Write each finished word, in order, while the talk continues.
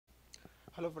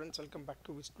Hello friends, welcome back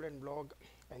to Student Blog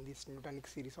and this Nutanix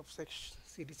series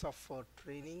of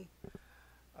training.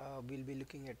 We'll be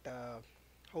looking at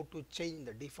how to change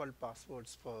the default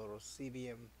passwords for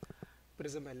CVM,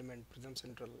 Prism Element, Prism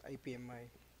Central, IPMI,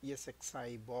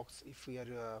 ESXi box if we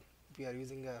are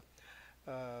using a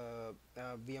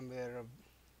VMware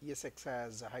ESX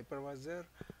as a hypervisor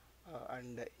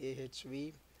and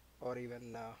AHV or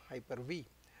even Hyper-V.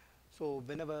 So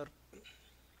whenever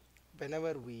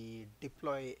we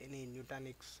deploy any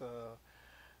Nutanix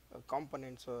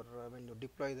components or when you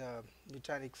deploy the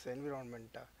Nutanix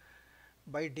environment,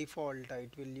 by default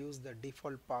it will use the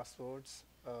default passwords,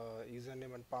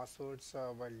 username and passwords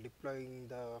while deploying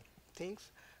the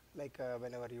things. Like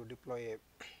whenever you deploy a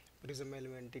Prism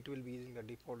element, it will be using the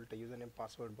default username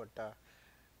password, but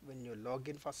when you log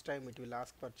in first time it will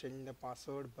ask for changing the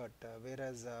password. But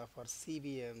whereas for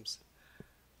CVMs,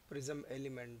 Prism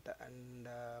element and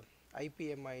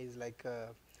IPMI is like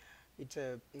it's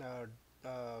a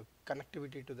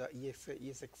connectivity to the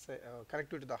ESX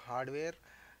connectivity to the hardware,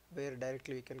 where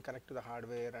directly we can connect to the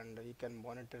hardware and you can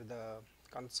monitor the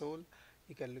console.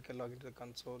 You can log into the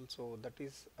console. So that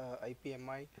is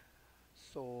IPMI.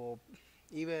 So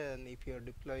even if you are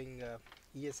deploying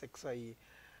ESXi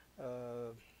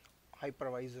uh,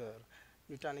 hypervisor,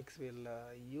 Nutanix will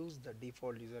use the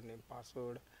default username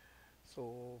password.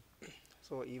 So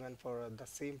so even for the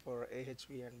same for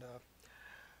AHV and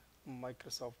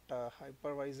Microsoft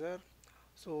hypervisor.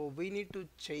 So we need to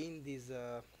change these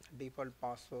default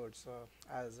passwords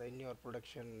as in your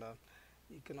production.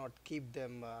 You cannot keep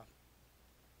them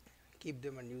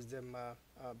and use them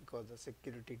because the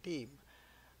security team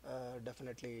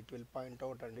definitely it will point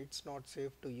out, and it's not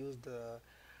safe to use the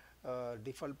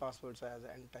default passwords as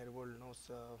the entire world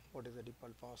knows what is the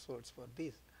default passwords for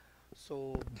this.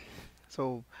 So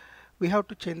so we have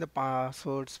to change the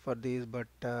passwords for these, but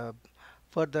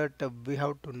for that we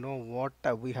have to know what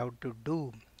we have to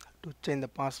do to change the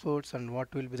passwords and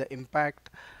what will be the impact.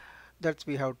 That's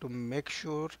we have to make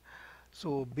sure.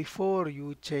 So before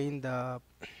you change the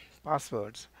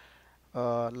passwords,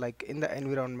 like in the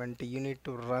environment, you need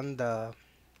to run the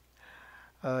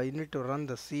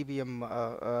CVM,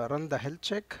 run the health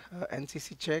check,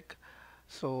 NCC check.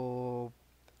 So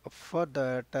for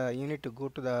that you need to go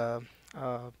to the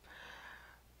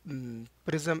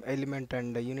Prism element,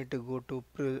 and you need to go to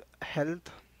health,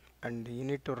 and you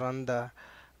need to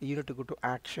go to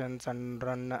actions and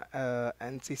run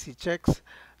NCC checks.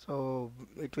 So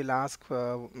it will ask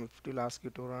you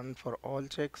to run for all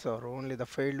checks or only the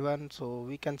failed one. So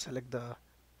we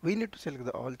need to select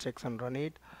the all checks and run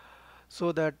it,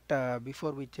 so that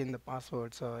before we change the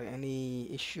passwords,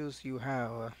 any issues you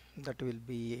have that will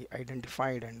be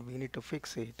identified and we need to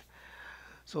fix it.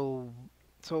 So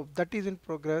so that is in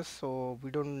progress, so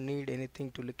we don't need anything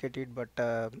to look at it, but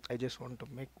I just want to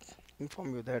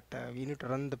inform you that we need to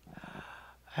run the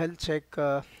health check,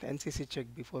 NCC check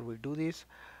before we do this.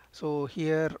 So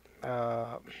here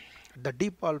uh, the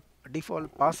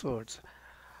default passwords.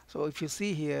 So if you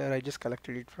see here, I just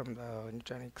collected it from the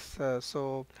Nutanix.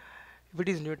 So if it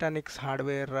is Nutanix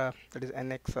hardware, that is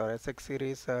NX or SX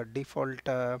series, default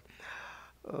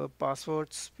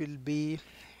passwords will be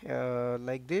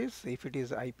like this. If it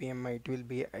is IPMI, it will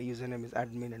be username is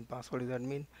admin and password is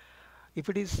admin. If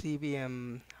it is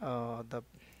CVM, the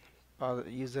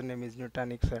username is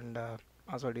Nutanix and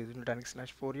password is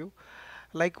Nutanix/4u.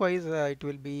 Likewise, it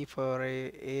will be for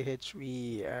a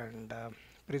AHV and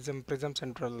Prism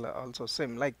Central also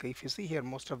same. Like if you see here,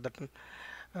 most of the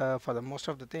for the most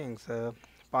of the things,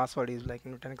 password is like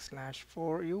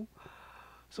Nutanix/4u.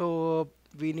 So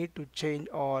we need to change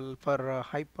all. For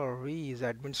Hyper-V is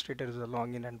administrator is the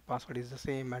login and password is the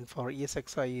same, and for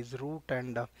ESXi is root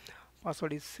and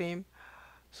password is same.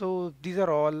 So these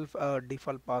are all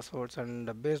default passwords,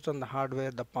 and based on the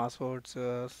hardware, the passwords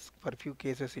for few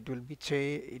cases it will be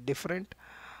different.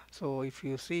 So if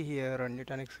you see here on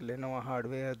Nutanix Lenovo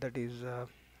hardware, that is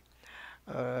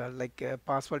like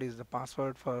password is the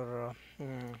password for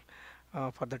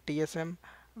the TSM,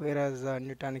 whereas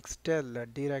Nutanix Dell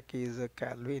Dirac is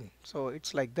Calvin. So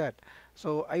it's like that.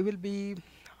 So I will be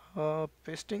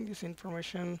pasting this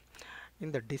information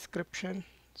in the description.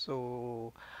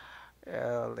 So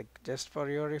like just for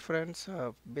your reference,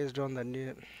 based on the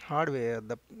new hardware,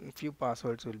 the few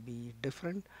passwords will be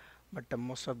different, but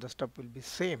most of the stuff will be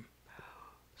same.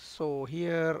 So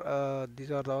here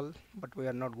these are all, but we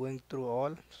are not going through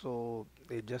all. So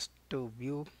just to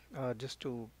view, just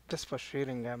for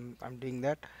sharing, I'm doing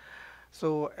that.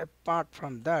 So apart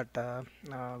from that,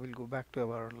 we'll go back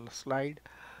to our slide.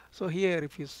 So here,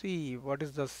 if you see what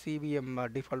is the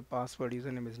CVM default password,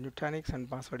 username is Nutanix and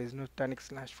password is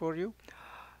Nutanix/4u.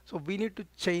 So we need to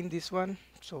change this one.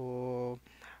 So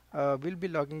we'll be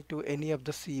logging to any of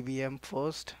the CVM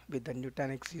first with the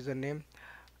Nutanix username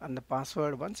and the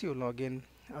password. Once you log in,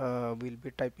 we'll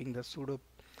be typing the sudo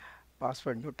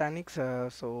password Nutanix.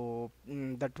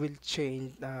 That will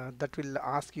change. That will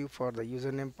ask you for the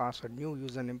username password, new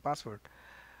username password.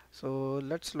 So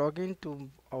let's log into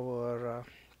our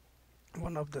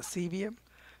one of the CVM.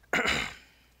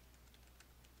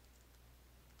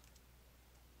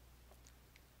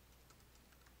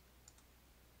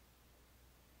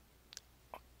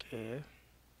 Okay,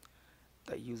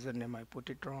 the username I put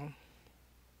it wrong.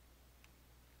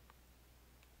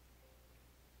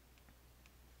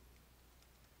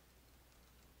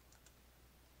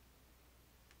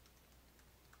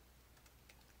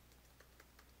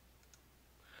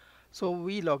 So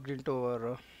we logged into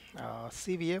our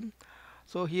CVM.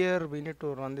 So here we need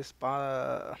to run this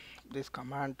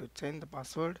command to change the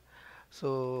password.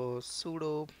 So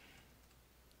sudo.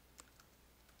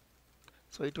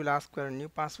 So it will ask for a new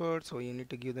password. So you need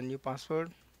to give the new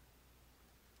password.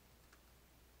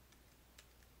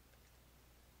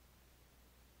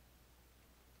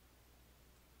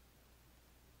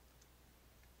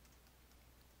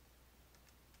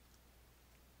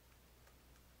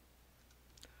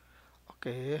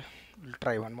 Okay, we'll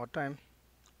try one more time.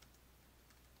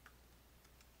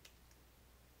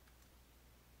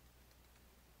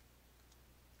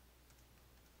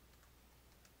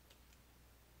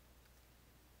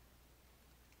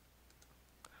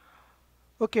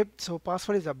 Okay, so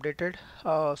password is updated.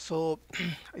 So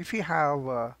if you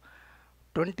have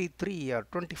 23 or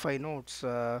 25 nodes,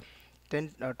 25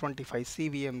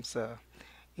 CVMs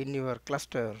in your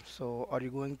cluster, so are you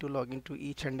going to log into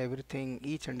each and every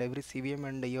CVM,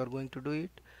 and you are going to do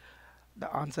it?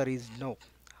 The answer is no.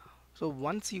 So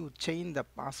once you change the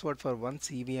password for one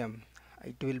CVM,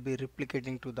 it will be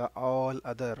replicating to the all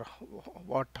other,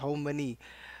 how many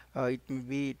it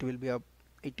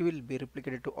will be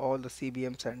replicated to all the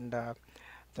CVMs, and the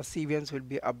CVMs will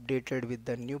be updated with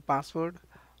the new password.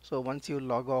 So once you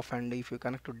log off and if you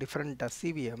connect to different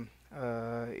CVM,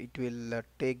 it will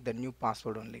take the new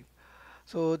password only.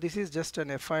 So this is just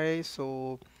an FI.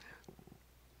 So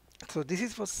this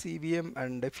is for CVM,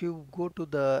 and if you go to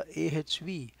the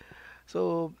AHV,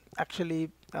 so actually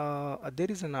there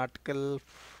is an article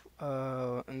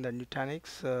in the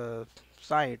Nutanix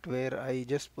site where I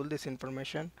just pull this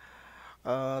information.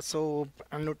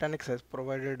 Nutanix has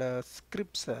provided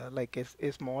scripts, like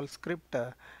a small script,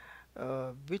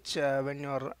 which when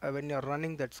you're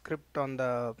running that script on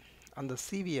the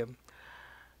CVM,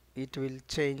 it will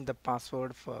change the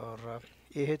password for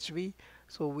AHV.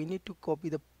 So we need to copy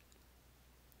the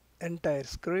entire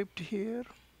script here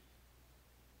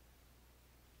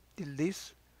till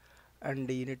this, and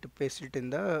you need to paste it in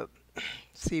the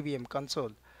CVM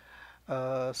console.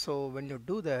 So when you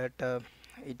do that,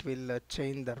 it will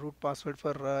change the root password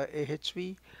for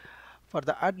AHV. For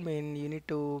the admin, you need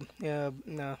to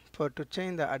for to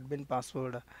change the admin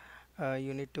password,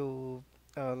 you need to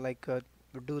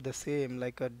do the same,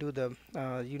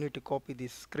 you need to copy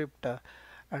this script,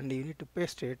 and you need to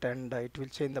paste it, and it will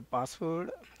change the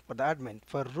password for the admin.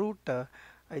 For root,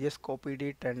 I just copied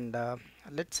it, and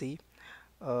let's see.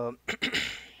 uh,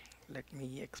 Let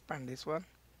me expand this one.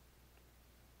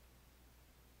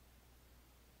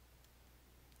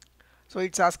 So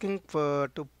it's asking for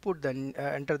to put the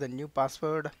enter the new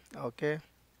password. Okay,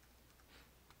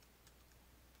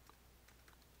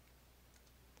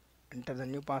 enter the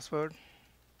new password.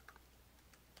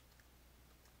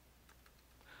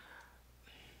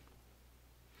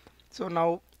 So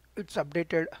now it's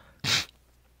updated.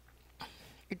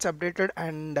 It's updated,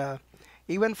 and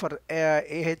even for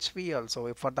AHV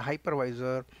also, for the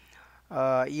hypervisor,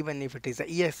 even if it is a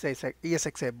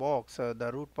ESXi box,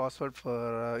 the root password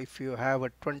for if you have a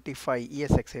 25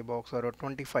 ESXi box or a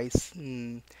 25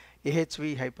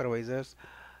 AHV hypervisors,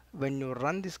 when you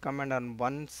run this command on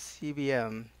one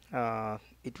CVM,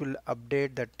 it will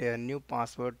update that new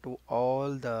password to all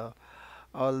the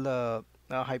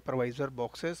hypervisor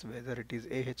boxes, whether it is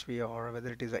AHV or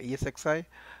whether it is a ESXi.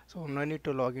 So no need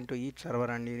to log into each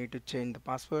server, and you need to change the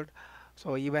password.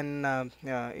 So even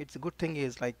it's a good thing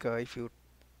is like if you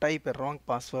type a wrong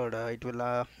password, it will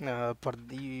ask for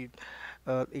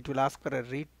a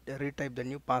retype the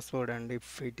new password, and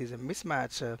if it is a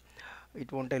mismatch,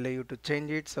 it won't allow you to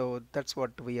change it. So that's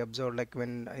what we observed, like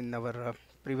when in our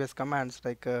previous commands,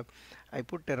 like I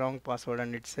put a wrong password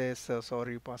and it says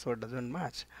sorry, password doesn't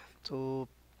match. So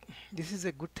this is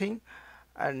a good thing,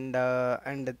 and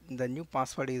the new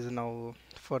password is now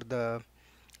for the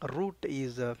root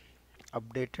is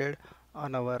updated,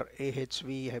 on our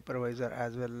AHV hypervisor,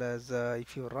 as well as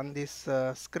if you run this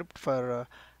script for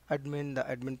admin, the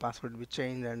admin password will be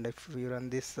changed, and if we run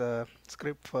this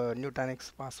script for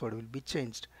Nutanix, password will be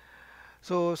changed.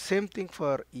 So same thing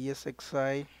for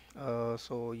ESXi.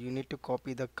 So you need to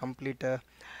copy the complete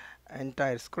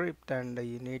entire script, and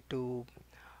you need to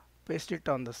paste it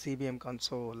on the CVM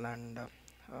console, and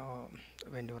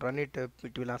when you run it,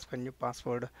 it will ask for new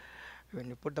password. When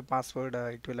you put the password,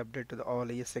 it will update to the all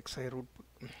ESXi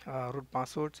root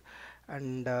passwords.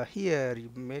 And here you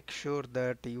make sure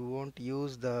that you won't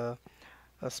use the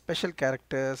special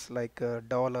characters like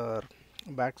dollar,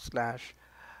 backslash,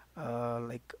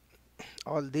 like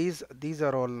all these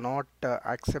are all not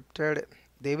accepted.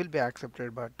 They will be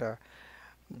accepted, but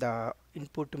the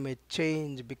input may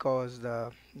change because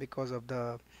of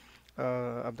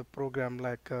the program,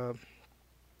 like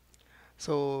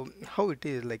so how it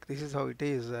is, like this is how it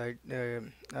is. Like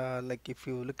if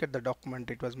you look at the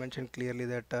document, it was mentioned clearly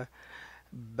that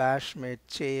bash may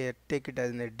take it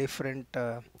as in a different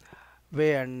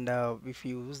way, and if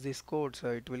you use these codes,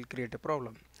 it will create a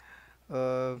problem.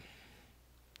 uh,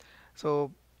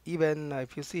 so even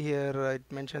if you see here, it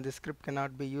mentioned the script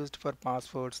cannot be used for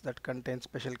passwords that contain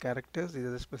special characters. These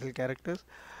are the special characters.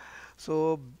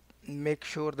 So make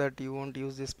sure that you won't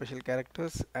use these special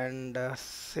characters, and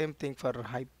same thing for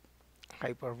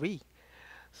Hyper-V.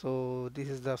 So this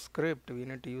is the script we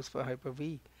need to use for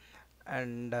Hyper-V,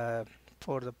 and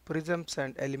for the Prisms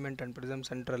and Element and Prism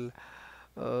Central,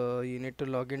 you need to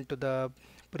log into the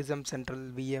Prism Central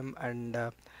VM, and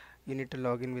you need to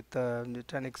log in with the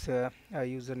Nutanix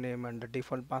username and the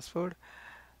default password.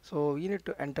 So you need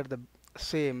to enter the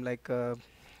same, like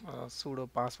sudo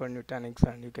password Nutanix,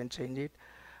 and you can change it.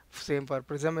 Same for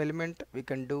Prism element, we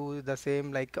can do the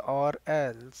same, like, or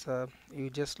else you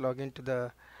just log into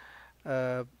the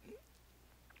uh,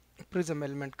 Prism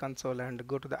element console and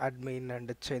go to the admin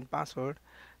and change password.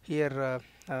 Here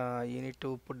you need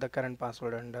to put the current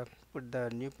password and put the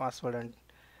new password, and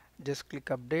just click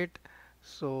update.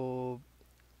 So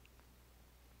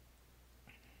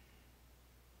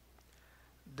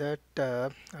that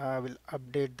will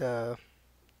update the,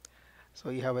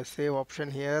 so you have a save option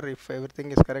here. If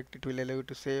everything is correct, it will allow you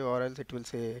to save, or else it will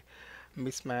say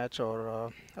mismatch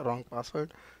or wrong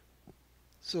password.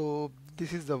 So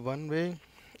this is the one way,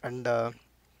 and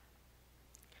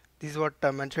this is what I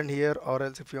mentioned here. Or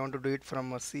else if you want to do it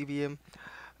from a CVM,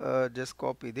 just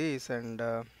copy this and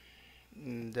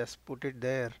just put it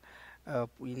there.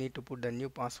 We need to put the new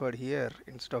password here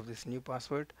instead of this new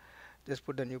password. Just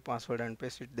put the new password and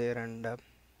paste it there, and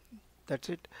that's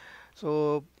it.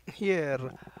 So here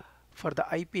for the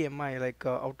IPMI, like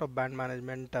out of band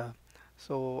management,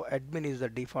 so admin is the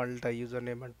default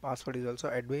username, and password is also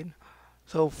admin.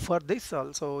 So for this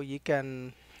also, you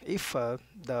can, if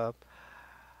the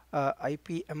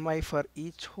IPMI for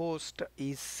each host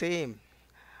is same,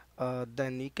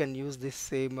 then you can use this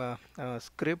same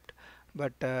script.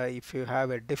 But if you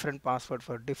have a different password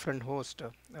for different host,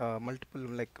 multiple,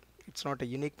 like it's not a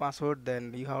unique password,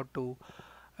 then you have to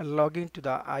log into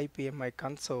the IPMI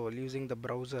console using the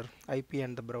browser, IP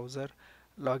and the browser.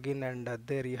 Log in, and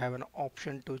there you have an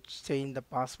option to change the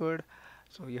password.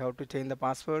 So you have to change the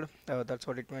password. That's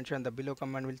what it mentioned. The below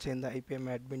command will change the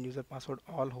IPMI admin user password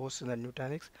all hosts in the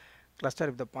Nutanix cluster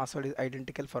if the password is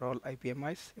identical for all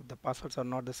IPMIs. If the passwords are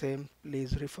not the same,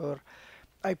 please refer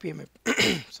IPMI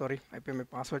sorry, IPMI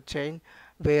password change,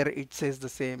 where it says the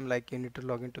same, like you need to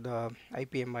log into the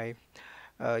IPMI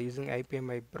using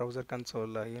IPMI browser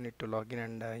console. You need to log in,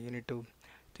 and you need to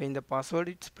change the password.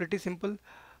 It's pretty simple.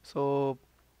 So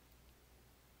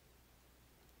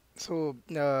so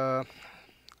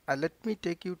let me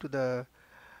take you uh,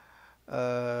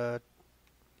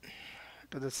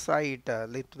 to the site,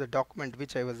 like to the document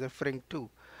which I was referring to.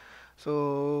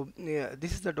 So yeah,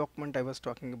 this is the document I was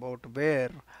talking about, where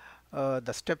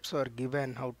the steps are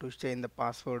given how to change the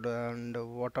password and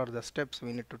what are the steps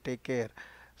we need to take care.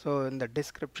 So in the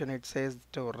description it says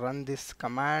to run this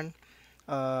command,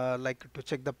 like to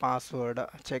check the password,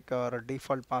 check or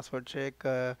default password check.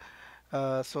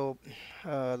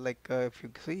 Like if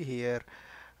you see here,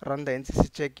 run the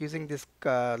NCC check using this,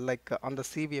 like on the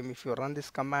CVM. If you run this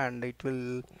command, it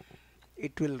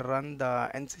will run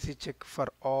the NCC check for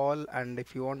all, and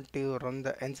if you want to run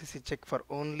the NCC check for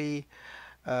only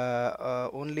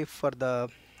for the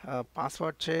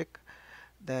password check,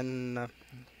 then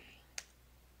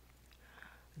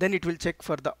then it will check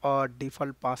for the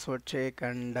default password check,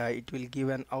 and it will give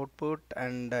an output.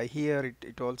 And here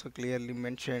it also clearly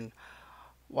mentioned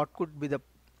what could be the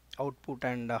output,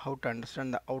 and how to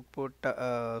understand the output.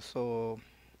 So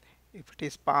if it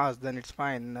is passed, then it's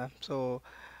fine. So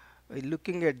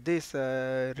Looking at this,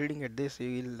 reading at this,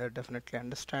 you will definitely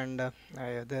understand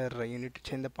either you need to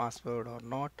change the password or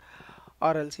not,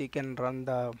 or else you can run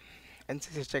the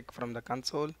NCC check from the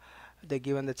console. They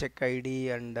given the check ID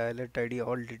and let ID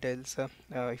all details.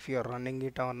 If you are running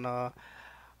it on a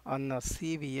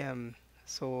CVM,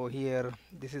 so here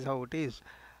this is how it is.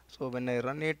 So when I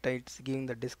run it, it's giving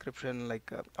the description like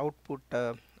output,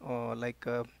 or like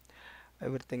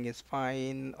everything is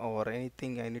fine or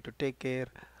anything I need to take care.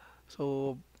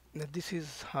 So this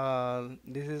is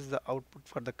the output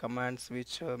for the commands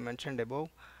which mentioned above,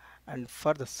 and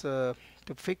for this to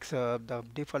fix the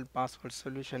default password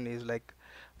solution is like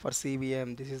for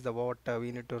CVM this is the what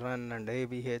we need to run, and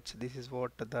AVH this is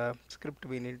what the script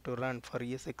we need to run for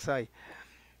ESXi.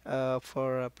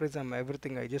 For Prism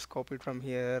everything I just copied from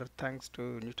here thanks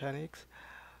to Nutanix.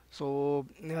 So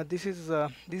this is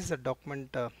a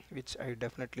document which I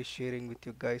definitely sharing with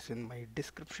you guys in my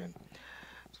description.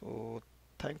 So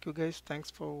thank you guys, thanks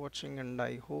for watching, and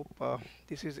I hope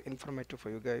this is informative for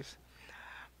you guys.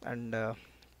 And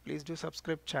please do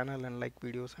subscribe channel and like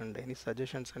videos, and any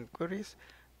suggestions and queries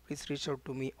please reach out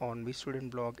to me on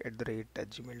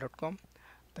vstudentblog@gmail.com.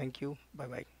 Thank you, bye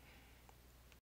bye.